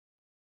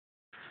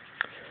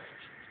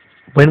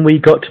When we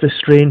got to the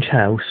strange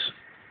house,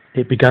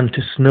 it began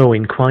to snow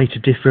in quite a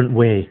different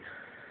way.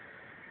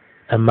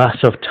 A mass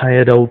of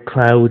tired old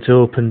clouds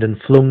opened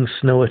and flung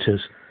snow at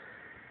us,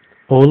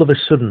 all of a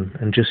sudden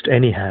and just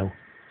anyhow.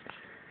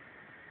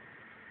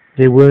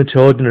 They weren't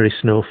ordinary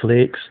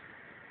snowflakes.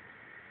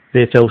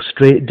 They fell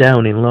straight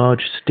down in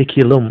large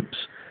sticky lumps.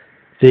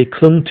 They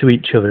clung to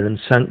each other and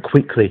sank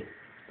quickly,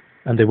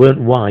 and they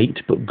weren't white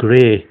but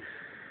grey.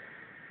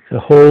 The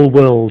whole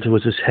world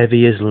was as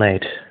heavy as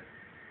lead.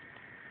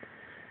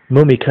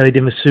 Mummy carried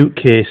in the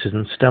suitcases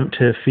and stamped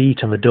her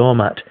feet on the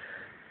doormat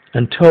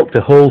and talked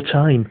the whole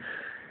time,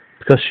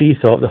 because she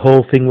thought the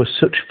whole thing was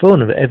such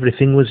fun and that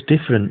everything was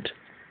different.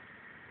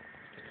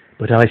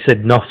 But I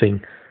said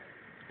nothing,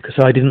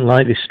 because I didn't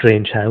like this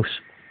strange house.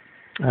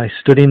 I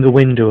stood in the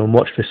window and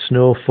watched the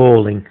snow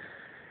falling,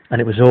 and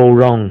it was all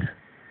wrong.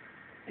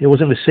 It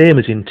wasn't the same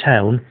as in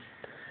town.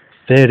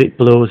 There it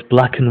blows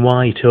black and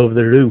white over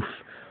the roof,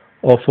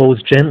 or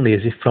falls gently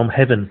as if from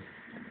heaven,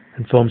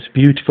 and forms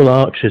beautiful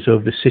arches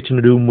over the sitting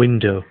room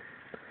window.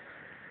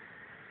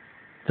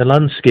 The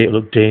landscape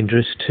looked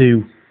dangerous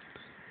too.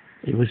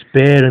 It was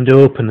bare and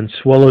open and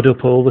swallowed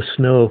up all the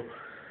snow,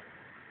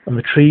 and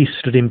the trees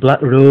stood in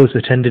black rows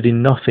that ended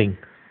in nothing.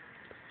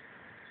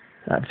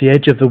 At the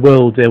edge of the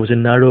world there was a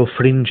narrow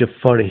fringe of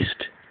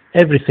forest.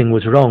 Everything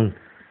was wrong.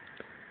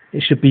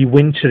 It should be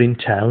winter in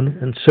town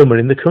and summer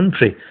in the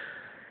country.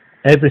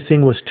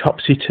 Everything was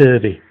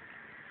topsy-turvy.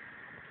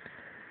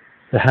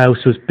 The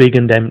house was big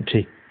and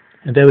empty,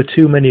 and there were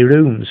too many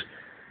rooms.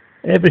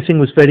 Everything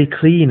was very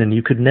clean, and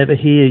you could never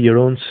hear your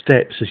own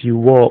steps as you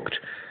walked,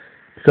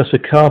 because the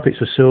carpets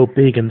were so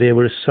big and they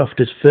were as soft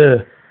as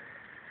fur.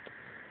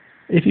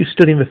 If you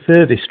stood in the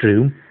furthest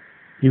room,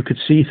 you could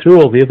see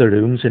through all the other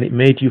rooms, and it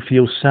made you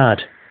feel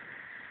sad.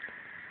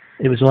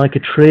 It was like a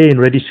train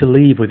ready to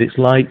leave with its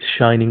lights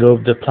shining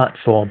over the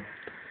platform.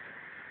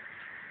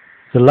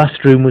 The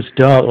last room was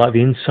dark like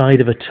the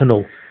inside of a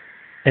tunnel,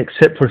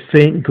 except for a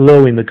faint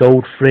glow in the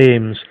gold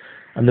frames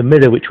and the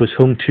mirror which was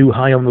hung too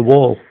high on the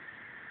wall.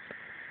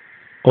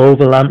 All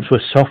the lamps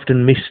were soft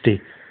and misty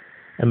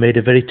and made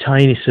a very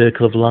tiny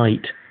circle of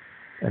light,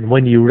 and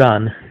when you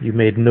ran, you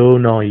made no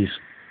noise.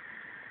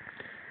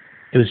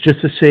 It was just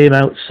the same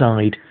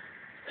outside,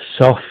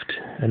 soft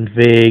and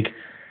vague,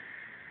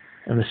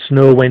 and the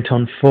snow went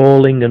on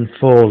falling and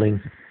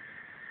falling.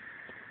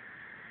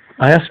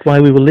 I asked why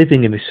we were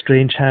living in this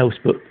strange house,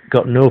 but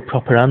got no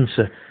proper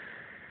answer.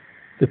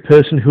 The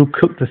person who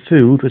cooked the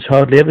food was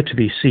hardly ever to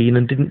be seen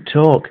and didn't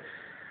talk.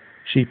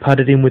 She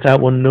padded in without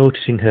one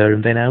noticing her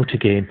and then out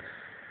again.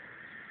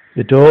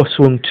 The door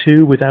swung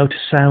to without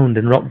a sound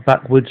and rocked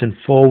backwards and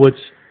forwards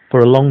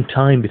for a long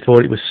time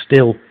before it was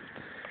still.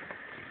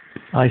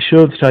 I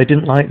showed that I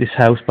didn't like this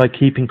house by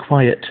keeping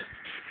quiet.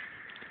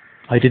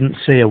 I didn't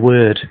say a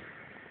word.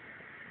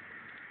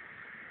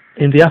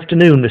 In the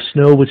afternoon the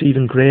snow was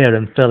even greyer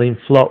and fell in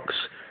flocks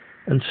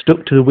and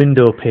stuck to the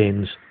window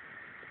panes,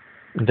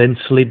 and then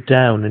slid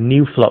down, and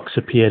new flocks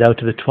appeared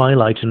out of the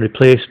twilight and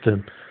replaced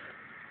them.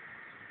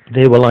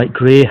 They were like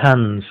grey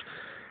hands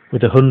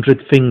with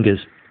 100 fingers.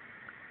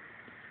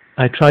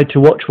 I tried to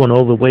watch one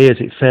all the way as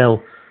it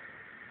fell.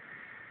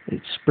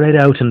 It spread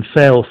out and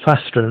fell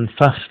faster and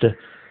faster.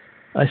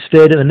 I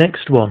stared at the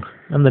next one,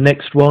 and the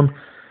next one,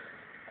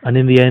 and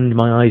in the end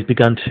my eyes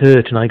began to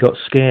hurt and I got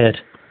scared.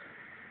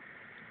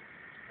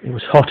 It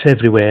was hot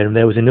everywhere and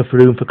there was enough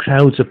room for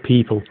crowds of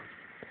people,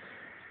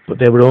 but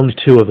there were only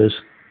 2 of us.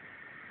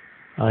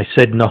 I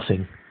said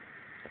nothing.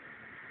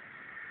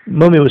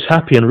 Mummy was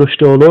happy and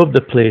rushed all over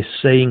the place,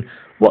 saying,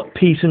 "What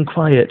peace and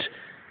quiet!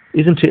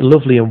 Isn't it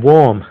lovely and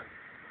warm?"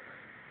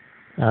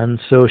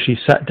 And so she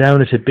sat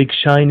down at a big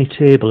shiny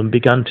table and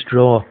began to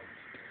draw.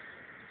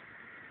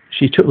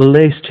 She took the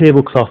lace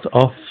tablecloth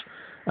off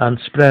and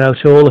spread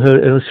out all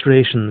her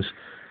illustrations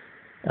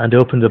and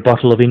opened a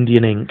bottle of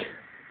Indian ink.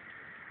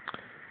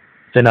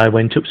 Then I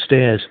went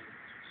upstairs.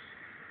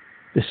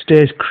 The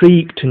stairs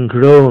creaked and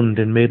groaned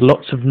and made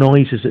lots of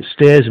noises that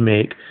stairs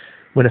make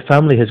when a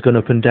family has gone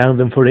up and down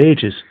them for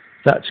ages.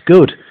 That's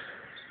good.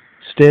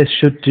 Stairs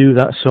should do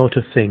that sort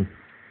of thing.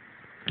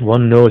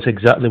 One knows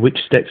exactly which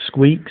step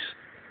squeaks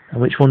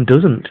and which one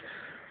doesn't,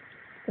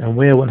 and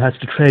where one has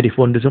to tread if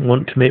one doesn't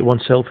want to make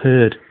oneself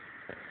heard.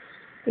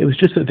 It was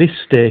just that this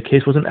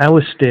staircase wasn't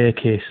our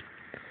staircase.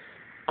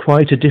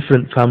 Quite a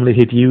different family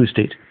had used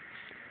it.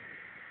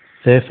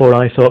 Therefore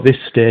I thought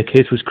this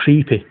staircase was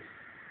creepy.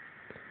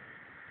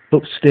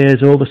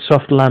 Upstairs all the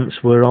soft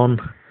lamps were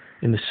on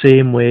in the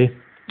same way,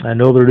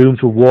 and all the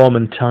rooms were warm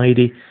and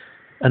tidy,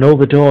 and all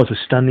the doors were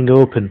standing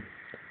open.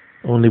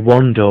 Only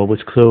one door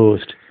was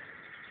closed.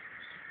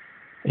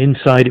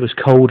 Inside it was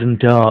cold and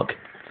dark.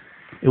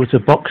 It was a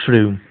box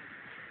room.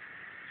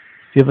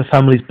 The other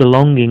family's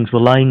belongings were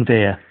lying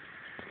there,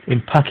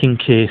 in packing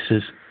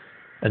cases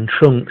and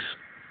trunks,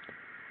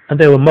 and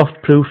there were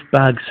moth-proof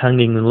bags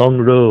hanging in long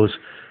rows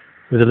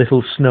with a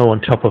little snow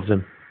on top of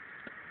them.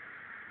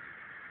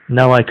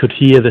 Now I could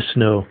hear the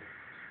snow.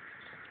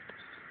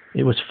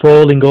 It was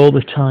falling all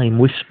the time,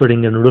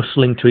 whispering and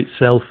rustling to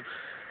itself,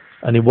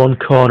 and in one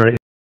corner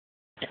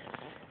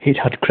It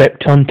had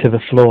crept onto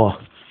the floor.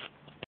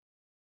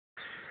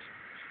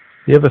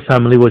 The other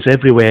family was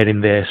everywhere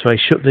in there, so I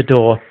shut the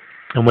door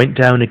and went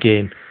down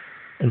again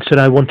and said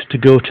I wanted to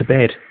go to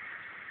bed.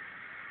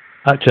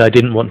 Actually, I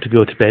didn't want to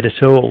go to bed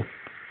at all,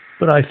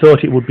 but I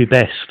thought it would be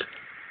best.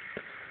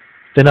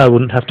 Then I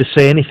wouldn't have to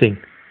say anything.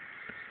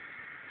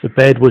 The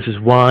bed was as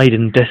wide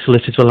and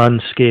desolate as the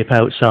landscape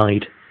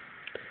outside.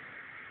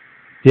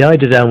 The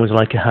eiderdown was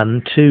like a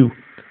hand too.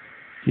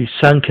 You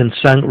sank and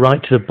sank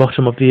right to the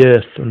bottom of the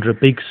earth under a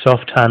big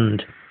soft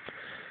hand.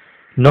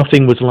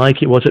 Nothing was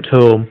like it was at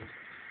home,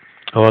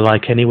 or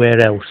like anywhere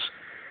else.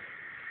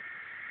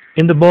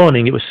 In the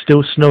morning it was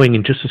still snowing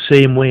in just the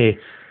same way.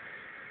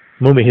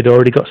 Mummy had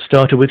already got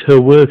started with her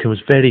work and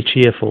was very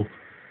cheerful.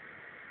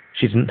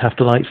 She didn't have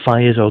to light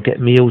fires or get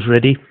meals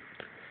ready,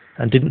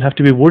 and didn't have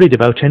to be worried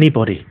about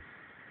anybody.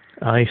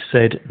 I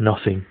said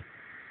nothing.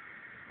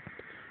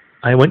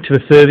 I went to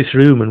the furthest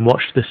room and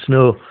watched the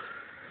snow.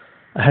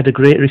 I had a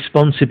great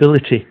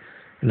responsibility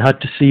and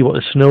had to see what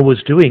the snow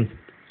was doing.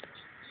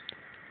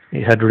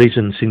 It had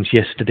risen since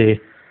yesterday.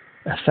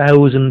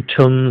 1,000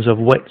 tons of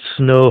wet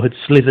snow had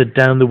slithered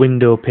down the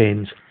window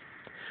panes,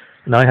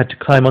 and I had to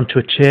climb onto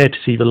a chair to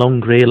see the long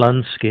grey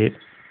landscape.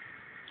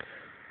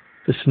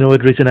 The snow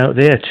had risen out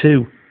there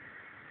too.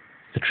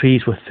 The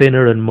trees were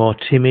thinner and more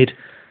timid,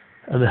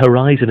 and the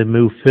horizon had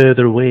moved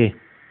further away.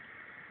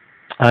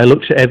 I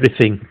looked at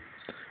everything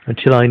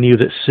until I knew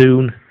that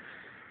soon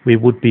we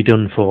would be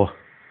done for.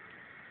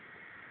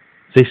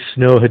 This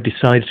snow had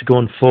decided to go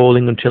on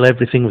falling until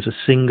everything was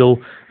a single,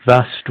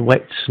 vast,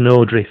 wet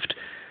snowdrift,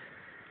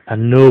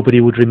 and nobody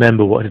would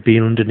remember what had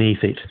been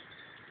underneath it.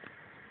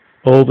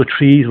 All the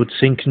trees would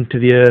sink into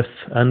the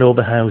earth and all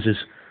the houses.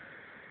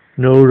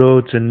 No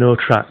roads and no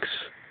tracks,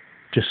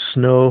 just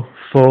snow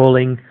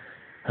falling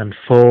and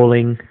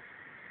falling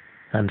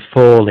and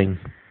falling.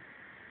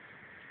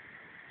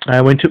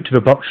 I went up to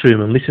the box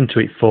room and listened to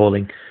it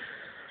falling.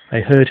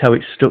 I heard how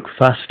it stuck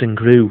fast and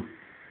grew.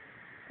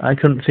 I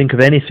couldn't think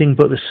of anything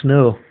but the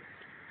snow.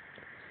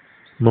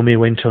 Mummy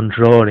went on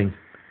drawing.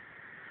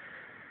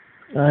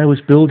 I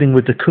was building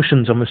with the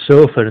cushions on the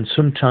sofa, and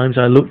sometimes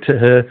I looked at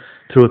her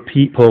through a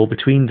peephole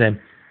between them.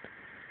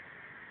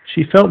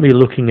 She felt me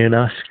looking and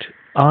asked,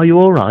 "Are you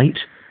all right?"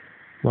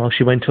 while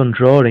she went on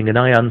drawing, and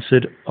I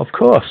answered, "Of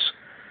course."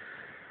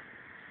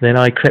 Then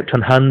I crept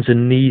on hands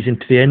and knees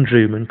into the end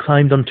room and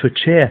climbed onto a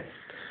chair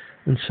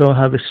and saw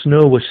how the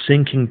snow was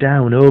sinking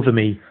down over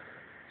me.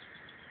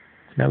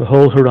 Now the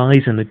whole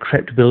horizon had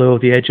crept below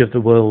the edge of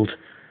the world.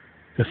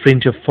 The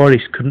fringe of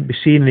forest couldn't be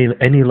seen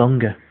any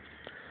longer.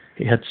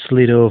 It had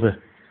slid over.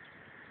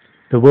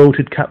 The world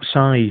had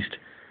capsized.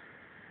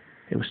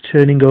 It was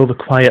turning over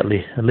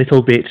quietly, a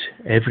little bit,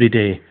 every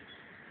day.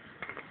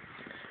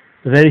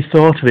 The very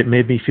thought of it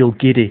made me feel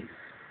giddy.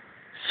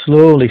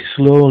 Slowly,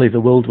 slowly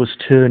the world was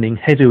turning,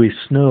 heavy with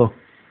snow.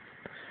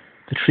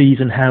 The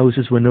trees and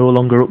houses were no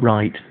longer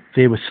upright.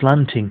 They were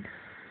slanting.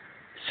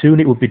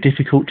 Soon it would be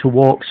difficult to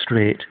walk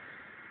straight.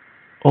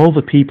 All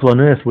the people on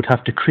earth would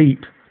have to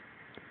creep.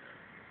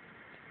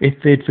 If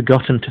they'd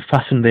forgotten to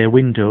fasten their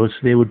windows,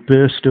 they would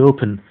burst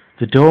open.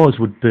 The doors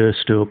would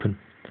burst open.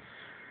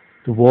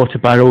 The water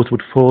barrels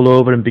would fall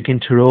over and begin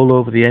to roll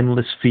over the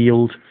endless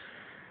field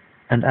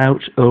and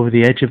out over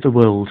the edge of the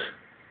world.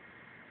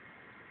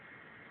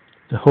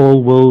 The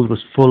whole world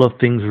was full of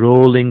things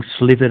rolling,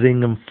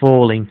 slithering and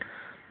falling.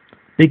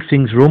 Big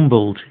things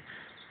rumbled.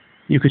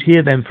 You could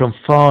hear them from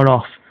far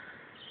off,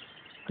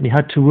 and you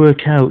had to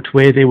work out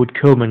where they would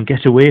come and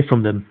get away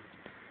from them.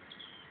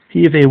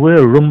 Here they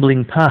were,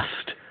 rumbling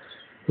past,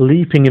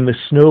 leaping in the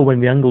snow when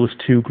the angle was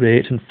too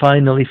great, and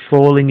finally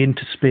falling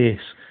into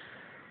space.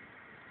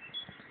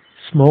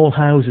 Small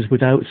houses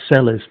without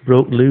cellars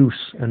broke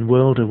loose and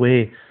whirled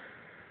away.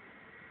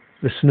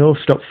 The snow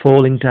stopped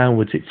falling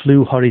downwards, it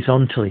flew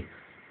horizontally.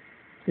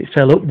 It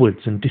fell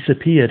upwards and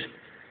disappeared.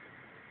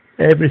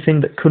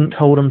 Everything that couldn't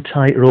hold on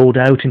tight rolled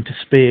out into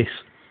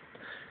space,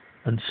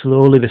 and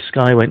slowly the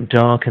sky went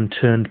dark and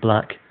turned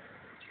black.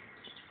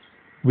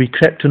 We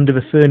crept under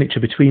the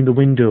furniture between the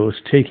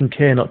windows, taking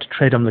care not to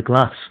tread on the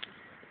glass.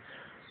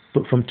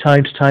 But from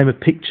time to time a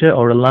picture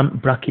or a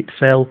lamp bracket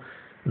fell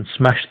and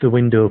smashed the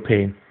window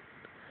pane.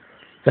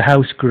 The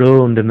house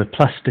groaned and the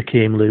plaster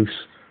came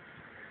loose.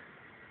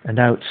 And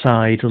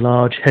outside,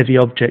 large heavy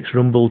objects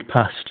rumbled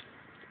past,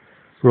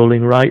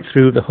 rolling right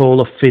through the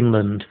whole of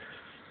Finland,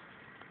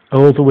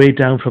 all the way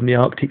down from the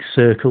Arctic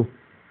Circle.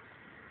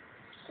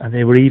 And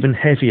they were even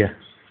heavier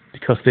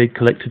because they'd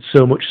collected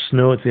so much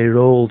snow as they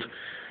rolled,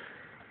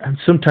 and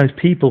sometimes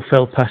people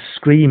fell past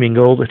screaming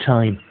all the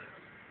time.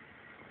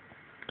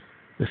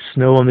 The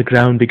snow on the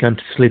ground began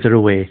to slither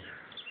away.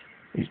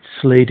 It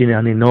slid in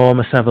an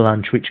enormous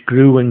avalanche which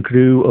grew and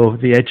grew over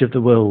the edge of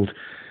the world.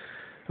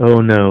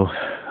 Oh no,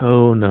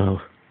 oh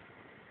no.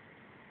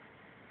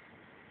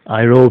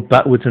 I rolled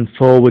backwards and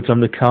forwards on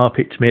the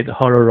carpet to make the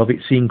horror of it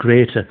seem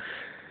greater,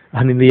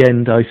 and in the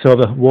end I saw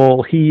the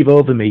wall heave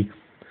over me,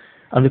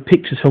 and the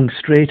pictures hung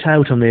straight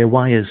out on their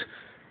wires.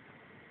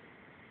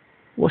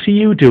 "What are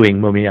you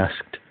doing?" Mummy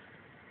asked.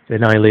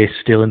 Then I lay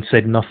still and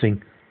said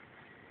nothing.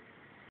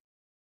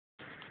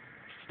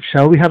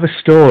 "Shall we have a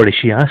story?"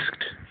 she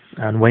asked,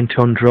 and went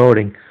on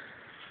drawing.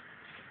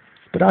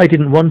 But I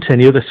didn't want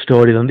any other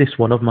story than this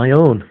one of my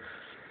own.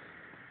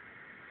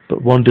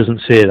 But one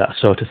doesn't say that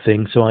sort of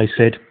thing, so I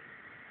said,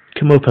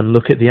 "Come up and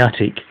look at the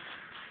attic."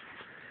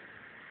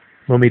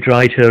 Mummy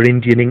dried her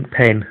Indian ink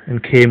pen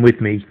and came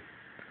with me.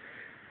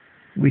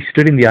 We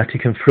stood in the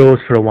attic and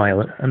froze for a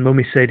while, and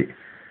Mummy said,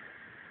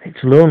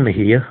 "It's lonely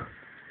here."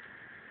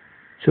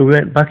 So we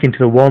went back into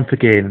the warmth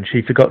again, and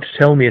she forgot to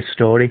tell me a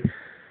story.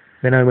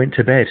 Then I went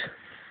to bed.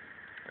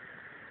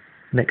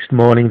 Next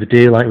morning the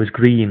daylight was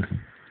green,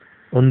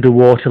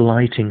 underwater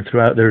lighting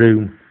throughout the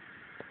room.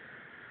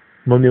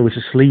 Mummy was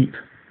asleep.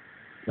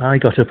 I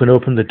got up and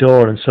opened the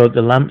door and saw that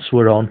the lamps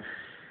were on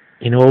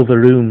in all the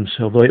rooms,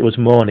 although it was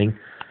morning,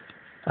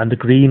 and the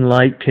green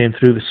light came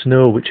through the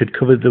snow which had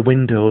covered the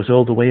windows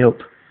all the way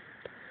up.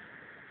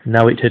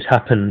 Now it had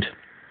happened.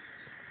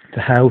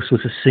 The house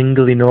was a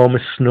single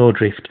enormous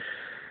snowdrift,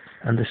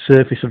 and the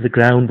surface of the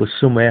ground was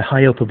somewhere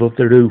high up above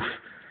the roof.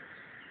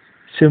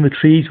 Soon the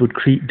trees would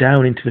creep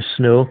down into the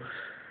snow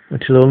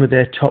until only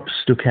their tops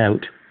stuck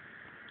out,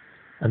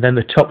 and then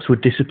the tops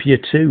would disappear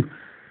too,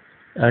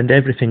 and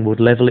everything would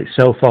level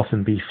itself off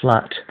and be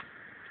flat.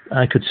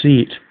 I could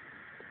see it.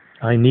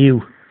 I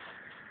knew.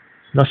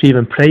 Not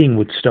even praying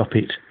would stop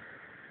it.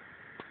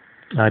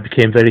 I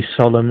became very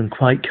solemn and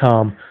quite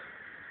calm,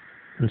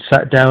 and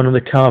sat down on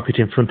the carpet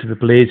in front of the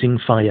blazing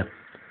fire.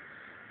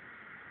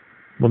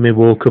 Mummy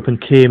woke up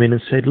and came in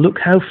and said, "Look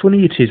how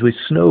funny it is with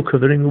snow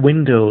covering the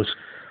windows,"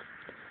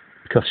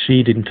 because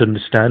she didn't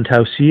understand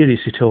how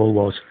serious it all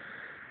was.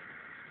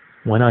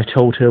 When I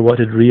told her what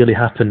had really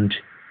happened,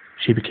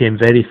 she became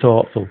very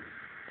thoughtful.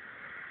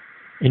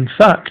 "In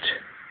fact,"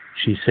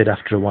 she said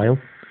after a while,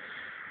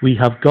 "we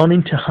have gone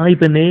into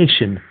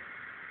hibernation.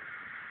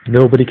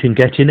 Nobody can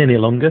get in any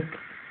longer,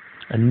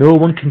 and no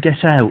one can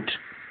get out."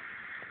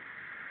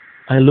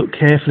 I looked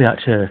carefully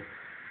at her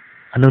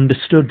and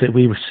understood that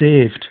we were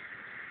saved.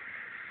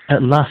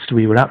 At last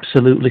we were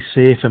absolutely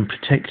safe and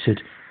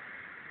protected.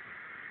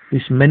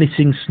 This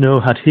menacing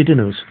snow had hidden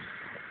us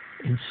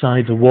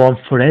inside the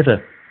warmth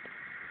forever,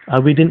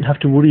 and we didn't have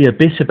to worry a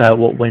bit about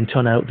what went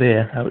on out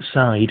there,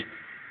 outside.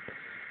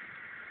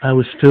 I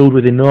was filled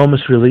with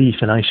enormous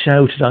relief, and I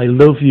shouted, "I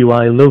love you,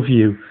 I love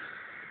you,"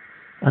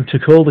 and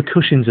took all the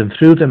cushions and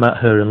threw them at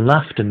her and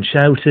laughed and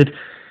shouted,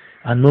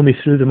 and Mummy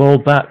threw them all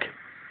back,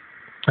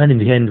 and in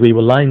the end we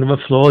were lying on the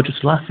floor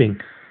just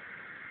laughing.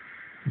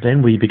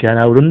 Then we began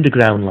our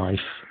underground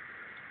life.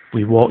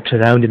 We walked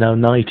around in our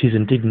nighties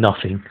and did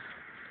nothing.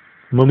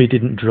 Mummy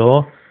didn't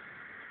draw.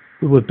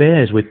 We were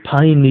bears with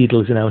pine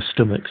needles in our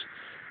stomachs,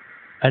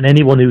 and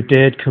anyone who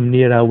dared come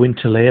near our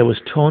winter lair was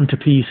torn to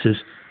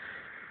pieces.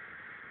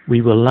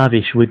 We were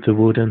lavish with the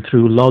wood and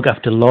threw log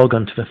after log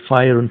onto the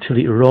fire until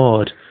it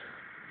roared.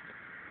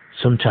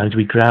 Sometimes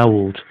we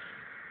growled.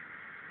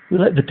 We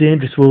let the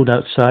dangerous world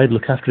outside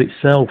look after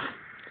itself.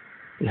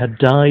 It had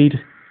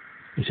died.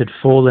 It had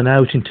fallen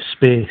out into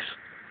space.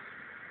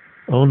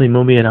 Only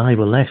Mummy and I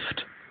were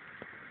left.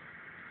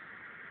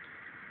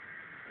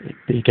 It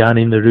began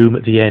in the room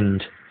at the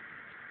end.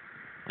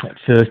 At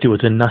first it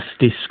was a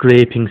nasty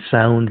scraping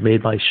sound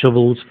made by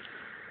shovels.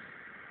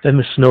 Then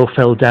the snow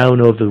fell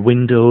down over the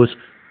windows,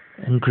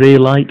 and grey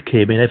light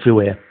came in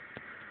everywhere.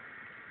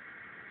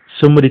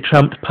 Somebody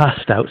tramped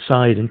past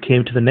outside and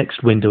came to the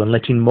next window and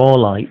let in more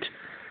light.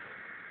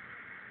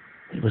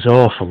 It was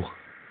awful.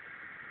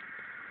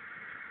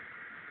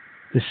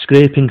 The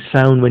scraping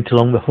sound went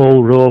along the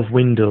whole row of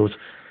windows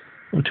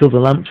until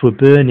the lamps were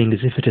burning as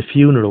if at a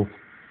funeral.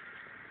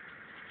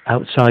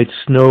 Outside,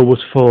 snow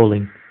was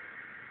falling.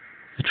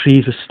 The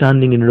trees were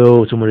standing in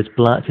rows and were as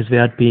black as they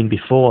had been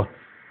before,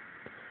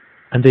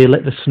 and they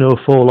let the snow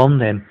fall on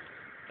them,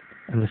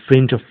 and the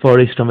fringe of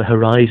forest on the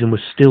horizon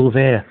was still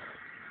there.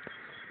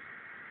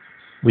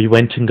 We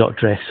went and got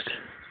dressed.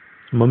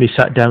 Mummy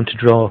sat down to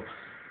draw.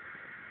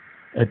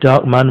 A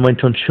dark man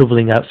went on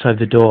shoveling outside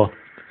the door,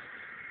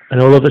 and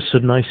all of a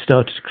sudden I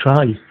started to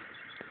cry,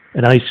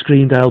 and I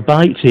screamed, "I'll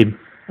bite him!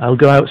 I'll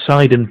go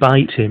outside and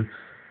bite him!"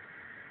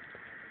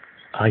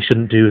 "I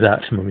shouldn't do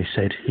that," Mummy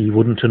said. "He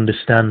wouldn't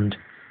understand."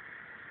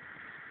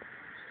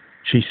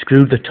 She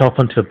screwed the top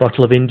onto a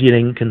bottle of Indian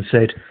ink and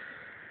said,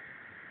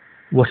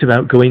 "What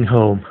about going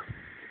home?"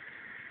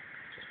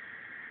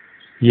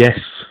 "Yes,"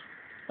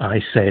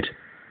 I said.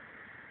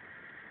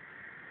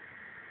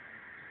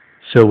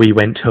 So we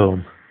went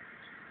home.